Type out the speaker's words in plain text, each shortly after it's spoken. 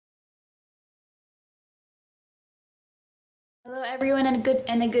Hello everyone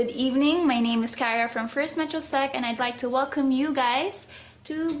and a good evening. My name is Cara from FirstMetroSec and I'd like to welcome you guys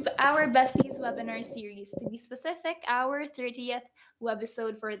to our BeSTies Webinar Series. To be specific, our 30th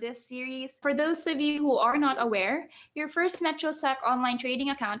webisode for this series. For those of you who are not aware, your FirstMetroSec online trading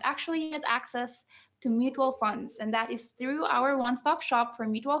account actually has access to mutual funds, and that is through our one-stop shop for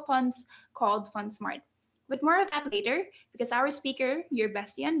mutual funds called FundsMart. But more of that later, because our speaker, your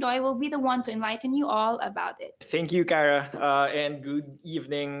bestie Andoy, will be the one to enlighten you all about it. Thank you, Cara, and good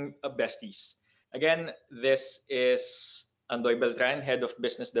evening, besties. Again, this is Andro Beltran, Head of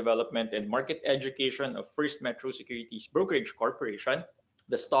Business Development and Market Education of First Metro Securities Brokerage Corporation,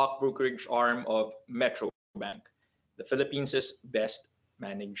 the stock brokerage arm of Metro Bank, the Philippines' best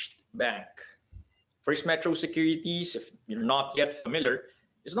managed bank. First Metro Securities, if you're not yet familiar,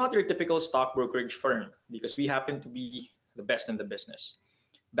 is not your typical stock brokerage firm because we happen to be the best in the business.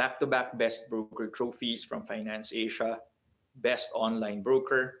 Back-to-back best broker trophies from Finance Asia, best online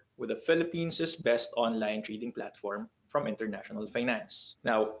broker with the Philippines' best online trading platform from International Finance.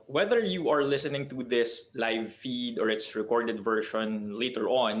 Now, whether you are listening to this live feed or its recorded version later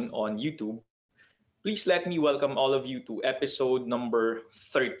on YouTube, please let me welcome all of you to episode number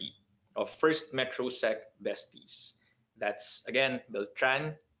 30 of First MetroSec Besties. That's again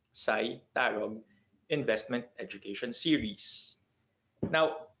Beltran, Sai, Tarog Investment Education Series.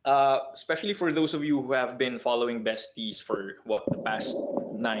 Now, especially for those of you who have been following Besties for the past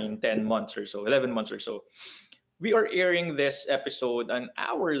 9, 10 months or so, 11 months or so, we are airing this episode an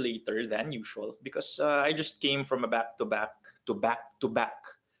hour later than usual because I just came from a back-to-back.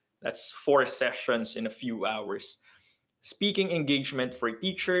 That's 4 sessions in a few hours. Speaking engagement for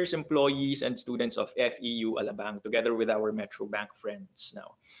teachers, employees, and students of FEU Alabang together with our Metro Bank friends.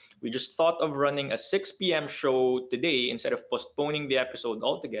 Now, we just thought of running a 6 p.m. show today instead of postponing the episode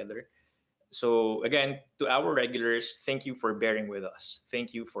altogether. So again, to our regulars, thank you for bearing with us.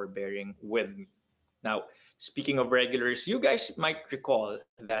 Thank you for bearing with me. Now, speaking of regulars, you guys might recall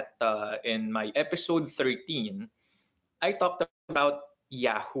that in my episode 13, I talked about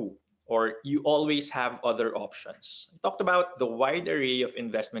Yahoo, or you always have other options. I talked about the wide array of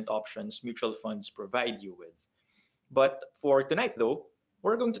investment options mutual funds provide you with. But for tonight, though,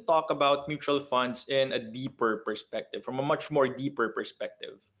 we're going to talk about mutual funds in a deeper perspective, from a much more deeper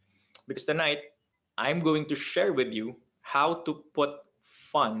perspective. Because tonight, I'm going to share with you how to put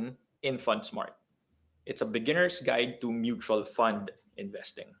fun in FundsMart. It's a beginner's guide to mutual fund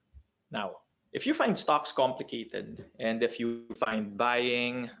investing. Now, if you find stocks complicated, and if you find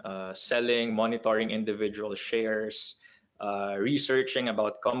buying, selling, monitoring individual shares, researching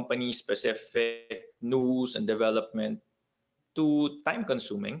about company-specific news and development too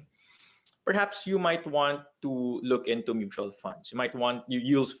time-consuming, perhaps you might want to look into mutual funds. You might want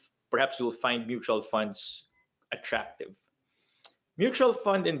perhaps you'll find mutual funds attractive. Mutual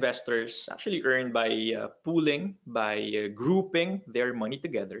fund investors actually earn by pooling, by grouping their money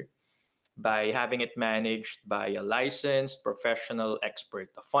together, by having it managed by a licensed professional expert,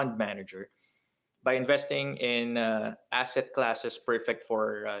 a fund manager, by investing in asset classes perfect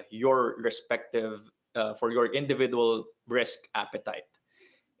for your respective, for your individual risk appetite.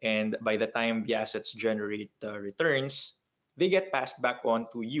 And by the time the assets generate returns, they get passed back on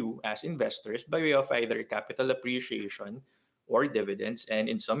to you as investors by way of either capital appreciation or dividends, and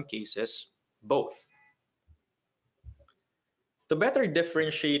in some cases, both. To better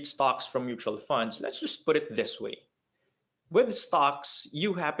differentiate stocks from mutual funds, let's just put it this way. With stocks,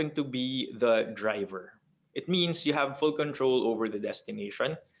 you happen to be the driver. It means you have full control over the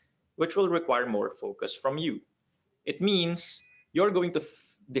destination, which will require more focus from you. It means you're going to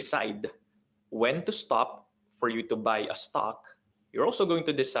decide when to stop for you to buy a stock. You're also going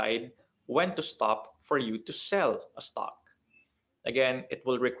to decide when to stop for you to sell a stock. Again, it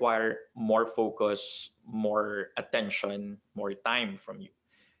will require more focus, more attention, more time from you.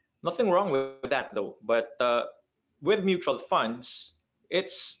 Nothing wrong with that though, but with mutual funds,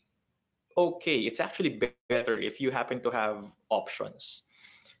 it's okay. It's actually better if you happen to have options.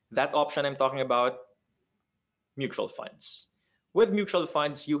 That option I'm talking about, mutual funds. With mutual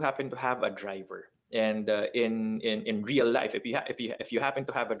funds, you happen to have a driver, and in real life, if you happen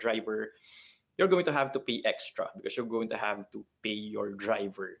to have a driver, you're going to have to pay extra because you're going to have to pay your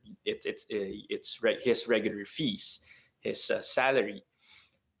driver. His regular fees, his salary.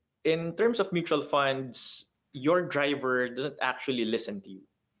 In terms of mutual funds, your driver doesn't actually listen to you.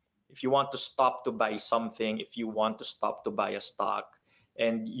 If you want to stop to buy something, if you want to stop to buy a stock,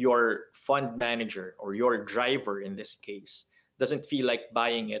 and your fund manager or your driver in this case doesn't feel like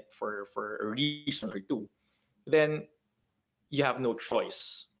buying it for a reason or two, then you have no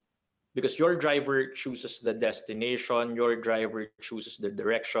choice. because your driver chooses the destination, your driver chooses the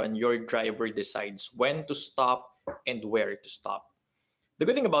direction, your driver decides when to stop and where to stop. The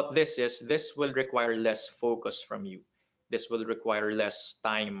good thing about this is this will require less focus from you. This will require less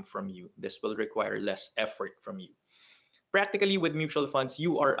time from you. This will require less effort from you. Practically, with mutual funds,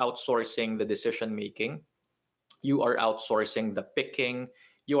 you are outsourcing the decision making, you are outsourcing the picking,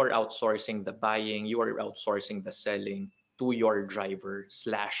 you are outsourcing the buying, you are outsourcing the selling to your driver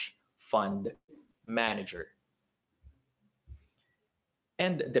slash fund manager.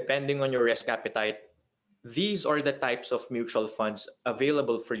 And depending on your risk appetite, these are the types of mutual funds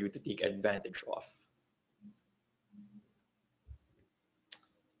available for you to take advantage of.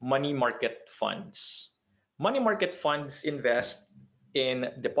 Money market funds. Money market funds invest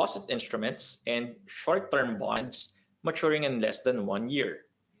in deposit instruments and short-term bonds maturing in less than 1 year.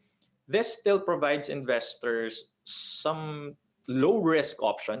 This still provides investors some low-risk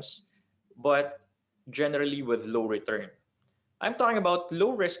options, but generally with low return. I'm talking about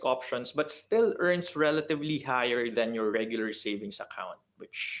low-risk options, but still earns relatively higher than your regular savings account,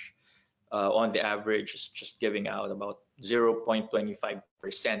 which on the average is just giving out about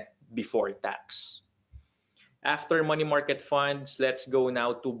 0.25% before tax. After money market funds, let's go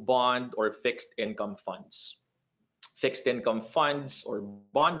now to bond or fixed income funds. Fixed income funds or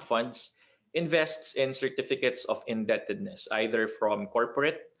bond funds invests in certificates of indebtedness, either from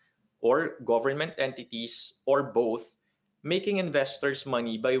corporate or government entities or both, making investors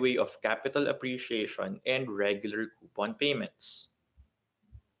money by way of capital appreciation and regular coupon payments.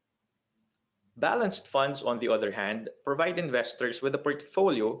 Balanced funds, on the other hand, provide investors with a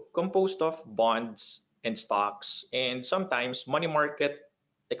portfolio composed of bonds and stocks, and sometimes money market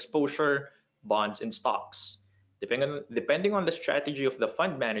exposure, bonds and stocks. Depending on the strategy of the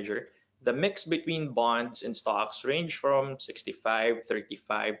fund manager, the mix between bonds and stocks range from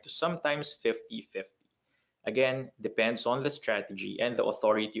 65-35 to sometimes 50-50. Again, depends on the strategy and the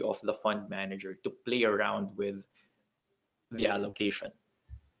authority of the fund manager to play around with the allocation.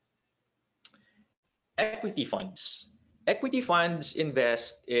 Equity funds. Equity funds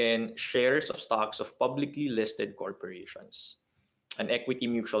invest in shares of stocks of publicly listed corporations. An equity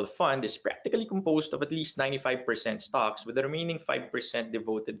mutual fund is practically composed of at least 95% stocks, with the remaining 5%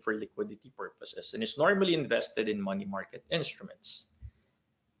 devoted for liquidity purposes, and is normally invested in money market instruments.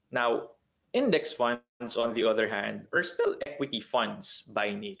 Now, index funds, on the other hand, are still equity funds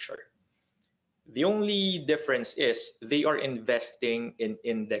by nature. The only difference is they are investing in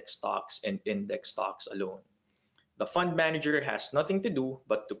index stocks and index stocks alone. The fund manager has nothing to do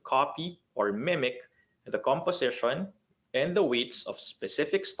but to copy or mimic the composition and the weights of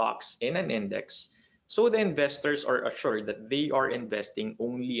specific stocks in an index, so the investors are assured that they are investing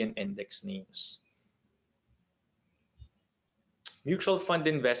only in index names. Mutual fund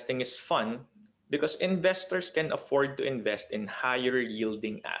investing is fun because investors can afford to invest in higher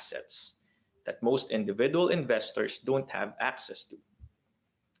yielding assets that most individual investors don't have access to.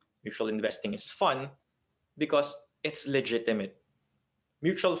 Mutual investing is fun because it's legitimate.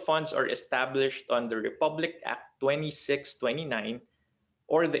 Mutual funds are established under Republic Act 2629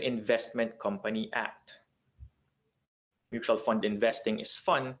 or the Investment Company Act. Mutual fund investing is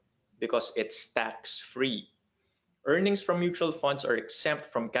fun because it's tax-free. Earnings from mutual funds are exempt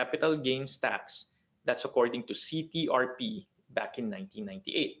from capital gains tax. That's according to CTRP back in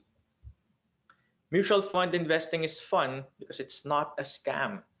 1998. Mutual fund investing is fun because it's not a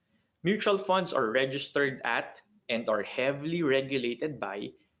scam. Mutual funds are registered at and are heavily regulated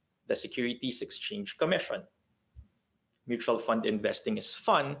by the Securities Exchange Commission. Mutual fund investing is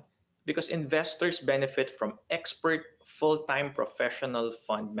fun because investors benefit from expert full-time professional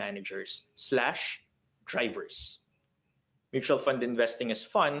fund managers / drivers. Mutual fund investing is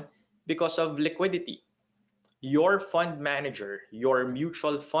fun because of liquidity. Your fund manager, your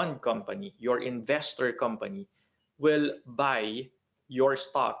mutual fund company, your investor company will buy your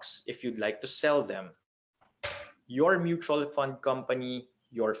stocks if you'd like to sell them. Your mutual fund company,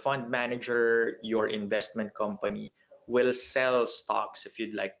 your fund manager, your investment company will sell stocks if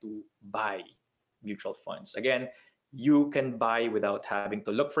you'd like to buy mutual funds. Again, you can buy without having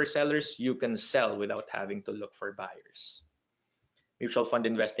to look for sellers. You can sell without having to look for buyers. Mutual fund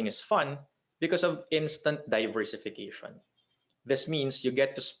investing is fun because of instant diversification. This means you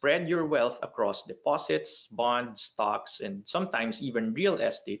get to spread your wealth across deposits, bonds, stocks, and sometimes even real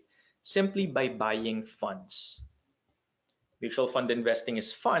estate simply by buying funds. Mutual fund investing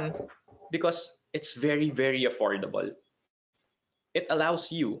is fun because it's very, very affordable. It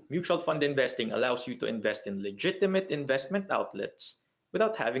allows you, mutual fund investing allows you to invest in legitimate investment outlets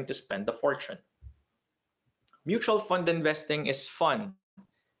without having to spend a fortune. Mutual fund investing is fun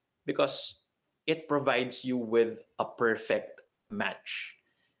because it provides you with a perfect match.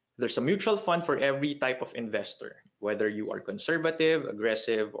 There's a mutual fund for every type of investor, whether you are conservative,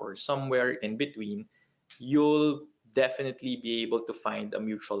 aggressive, or somewhere in between. You'll definitely be able to find a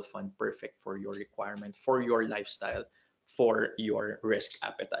mutual fund perfect for your requirement, for your lifestyle, for your risk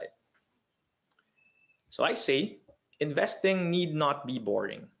appetite. So I say investing need not be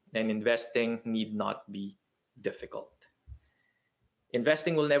boring, and investing need not be difficult.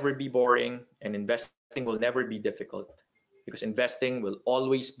 Investing will never be boring, and investing will never be difficult, because investing will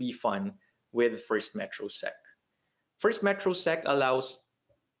always be fun with FirstMetroSec. FirstMetroSec allows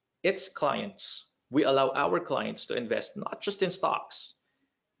its clients, we allow our clients to invest not just in stocks,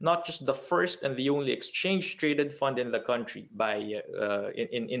 not just the first and the only exchange traded fund in the country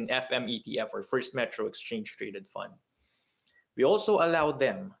in FMETF, or First Metro Exchange Traded Fund. We also allow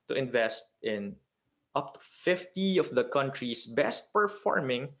them to invest in up to 50 of the country's best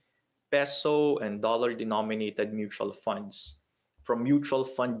performing peso and dollar denominated mutual funds, from mutual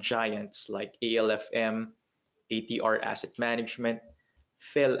fund giants like ALFM, ATR Asset Management,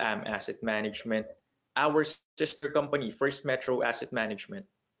 PhilAm Asset Management, our sister company First Metro Asset Management,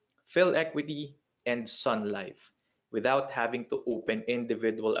 Phil Equity, and Sun Life, without having to open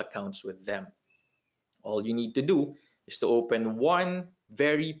individual accounts with them. All you need to do is to open one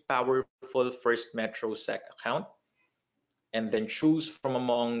very powerful FirstMetroSec account and then choose from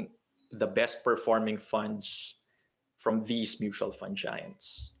among the best performing funds from these mutual fund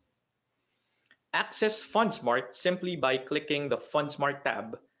giants. Access FundsMart simply by clicking the FundsMart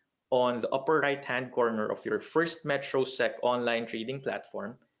tab on the upper right-hand corner of your FirstMetroSec online trading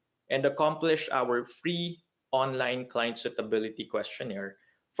platform and accomplish our free online client suitability questionnaire,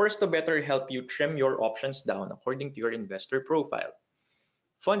 first to better help you trim your options down according to your investor profile.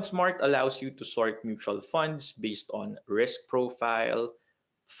 FundSmart allows you to sort mutual funds based on risk profile,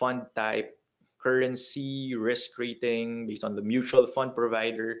 fund type, currency, risk rating, based on the mutual fund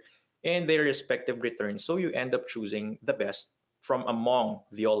provider, and their respective returns, so you end up choosing the best from among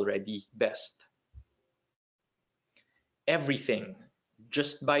the already best. Everything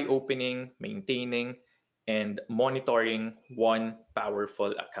just by opening, maintaining, and monitoring one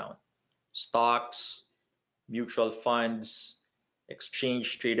powerful account. Stocks, mutual funds,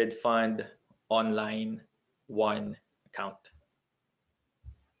 exchange traded fund, online, one account.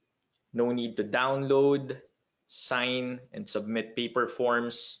 No need to download, sign, and submit paper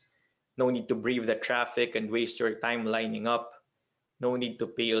forms. No need to brave the traffic and waste your time lining up. No need to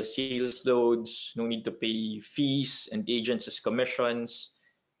pay sales loads. No need to pay fees and agents' commissions.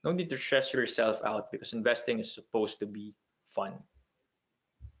 No need to stress yourself out, because investing is supposed to be fun.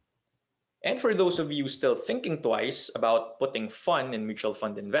 And for those of you still thinking twice about putting fun in mutual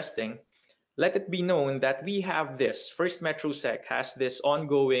fund investing, let it be known that we have this. FirstMetroSec has this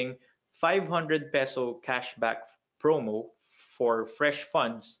ongoing 500 peso cashback promo for fresh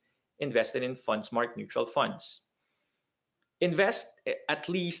funds invested in FundSmart mutual funds. Invest at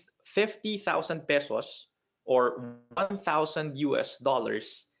least 50,000 pesos or 1,000 US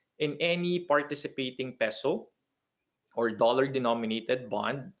dollars in any participating peso or dollar denominated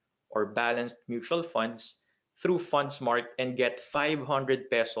bond or balanced mutual funds through FundSmart and get 500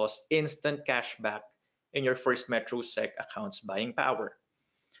 pesos instant cashback in your FirstMetroSec account's buying power.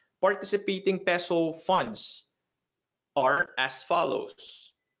 Participating peso funds are as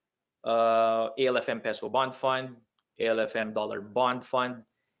follows: ALFM Peso Bond Fund, ALFM Dollar Bond Fund,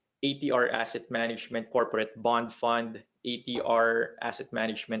 ATR Asset Management Corporate Bond Fund, ATR Asset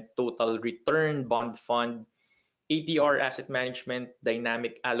Management Total Return Bond Fund, ATR Asset Management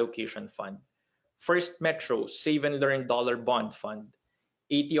Dynamic Allocation Fund, First Metro Save and Learn Dollar Bond Fund,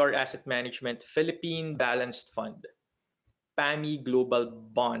 ATR Asset Management Philippine Balanced Fund, PAMI Global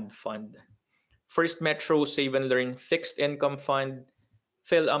Bond Fund, First Metro Save and Learn Fixed Income Fund,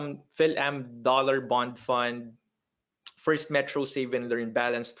 PhilAm Dollar Bond Fund, First Metro Save and Learn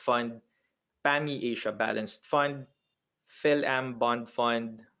Balanced Fund, PAMI Asia Balanced Fund, PhilAm Bond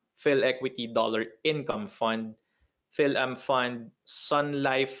Fund, Phil Equity Dollar Income Fund, PhilAm Fund, Sun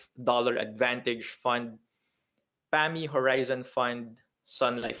Life Dollar Advantage Fund, PAMI Horizon Fund,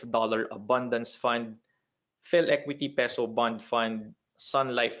 Sun Life Dollar Abundance Fund, Phil Equity Peso Bond Fund,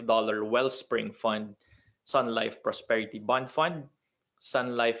 Sun Life Dollar Wellspring Fund, Sun Life Prosperity Bond Fund,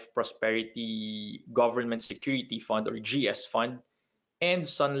 Sun Life Prosperity Government Security Fund or GS Fund, and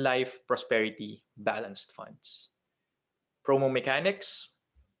Sun Life Prosperity Balanced Funds. Promo mechanics.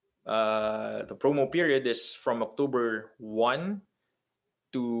 The promo period is from October 1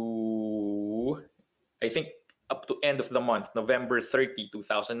 to, I think, up to end of the month, November 30,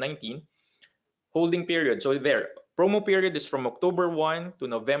 2019. Holding period. So there, Promo period is from October 1 to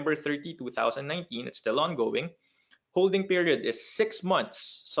November 30, 2019. It's still ongoing. Holding period is 6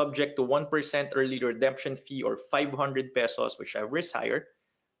 months, subject to 1% early redemption fee or 500 pesos, whichever is higher.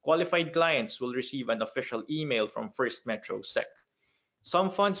 Qualified clients will receive an official email from FirstMetroSec. Some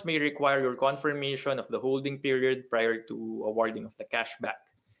funds may require your confirmation of the holding period prior to awarding of the cashback.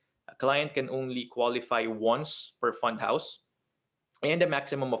 A client can only qualify once per fund house and a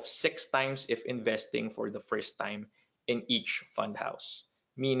maximum of 6 times if investing for the first time in each fund house,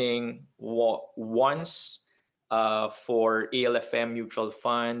 meaning once for ALFM mutual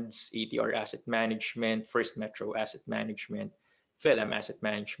funds, ATR Asset Management, First Metro Asset Management, PhilM Asset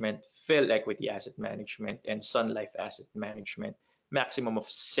Management, Phil Equity Asset Management, and Sun Life Asset Management, maximum of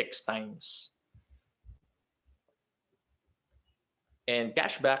 6 times. And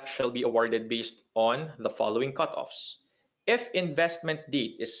cashback shall be awarded based on the following cutoffs. If investment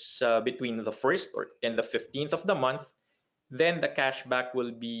date is between the 1st and the 15th of the month, then the cashback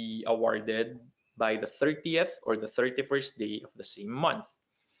will be awarded by the 30th or the 31st day of the same month.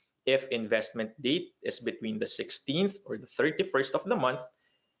 If investment date is between the 16th or the 31st of the month,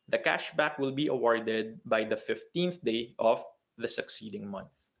 the cashback will be awarded by the 15th day of the succeeding month.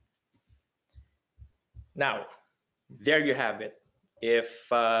 Now, there you have it. If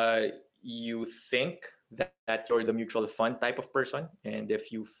you think that you're the mutual fund type of person, and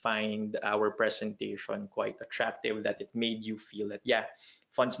if you find our presentation quite attractive, that it made you feel that, yeah,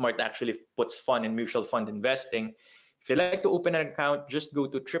 FundsMart actually puts fun in mutual fund investing, if you'd like to open an account, just go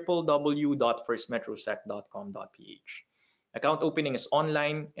to www.firstmetrosec.com.ph. Account opening is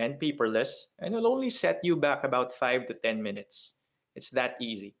online and paperless, and it'll only set you back about 5 to 10 minutes. It's that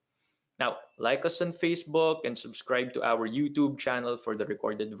easy. Now, like us on Facebook and subscribe to our YouTube channel for the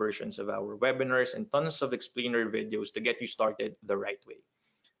recorded versions of our webinars and tons of explainer videos to get you started the right way.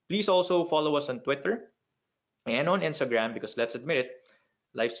 Please also follow us on Twitter and on Instagram because, let's admit it,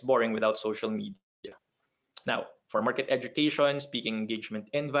 life's boring without social media. Now, for market education, speaking engagement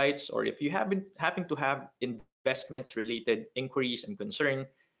invites, or if you happen to have investment-related inquiries and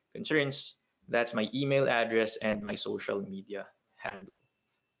concerns, that's my email address and my social media handle.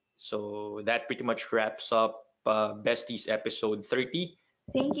 So that pretty much wraps up BeSTies episode 30.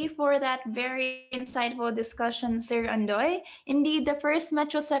 Thank you for that very insightful discussion, Sir Andoy. Indeed, the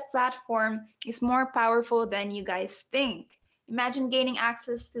FirstMetroSec platform is more powerful than you guys think. Imagine gaining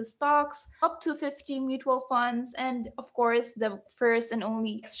access to stocks, up to 50 mutual funds, and of course, the first and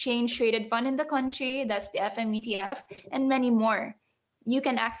only exchange-traded fund in the country, that's the FMETF, and many more. You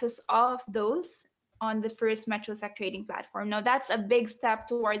can access all of those on the FirstMetroSec trading platform. Now, that's a big step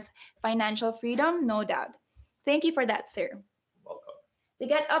towards financial freedom, no doubt. Thank you for that, sir. Welcome. To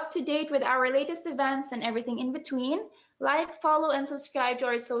get up to date with our latest events and everything in between, like, follow, and subscribe to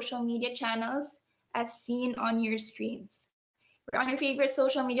our social media channels as seen on your screens. We're on your favorite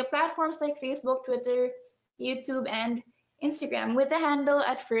social media platforms like Facebook, Twitter, YouTube, and Instagram with the handle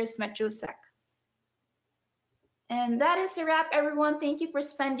at FirstMetroSec. And that is a wrap, everyone. Thank you for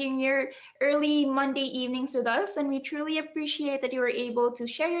spending your early Monday evenings with us, and we truly appreciate that you were able to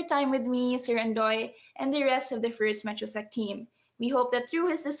share your time with me, Sir Andoy, and the rest of the FirstMetroSec team. We hope that through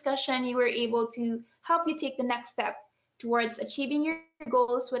his discussion, you were able to help you take the next step towards achieving your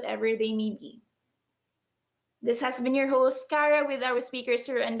goals, whatever they may be. This has been your host, Cara, with our speaker,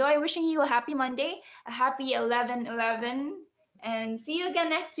 Sir Andoy, wishing you a happy Monday, a happy 11/11, and see you again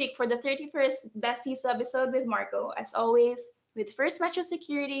next week for the 31st BeSTies episode with Marco. As always, with First Metro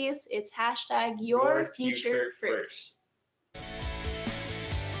Securities, it's hashtag your future first.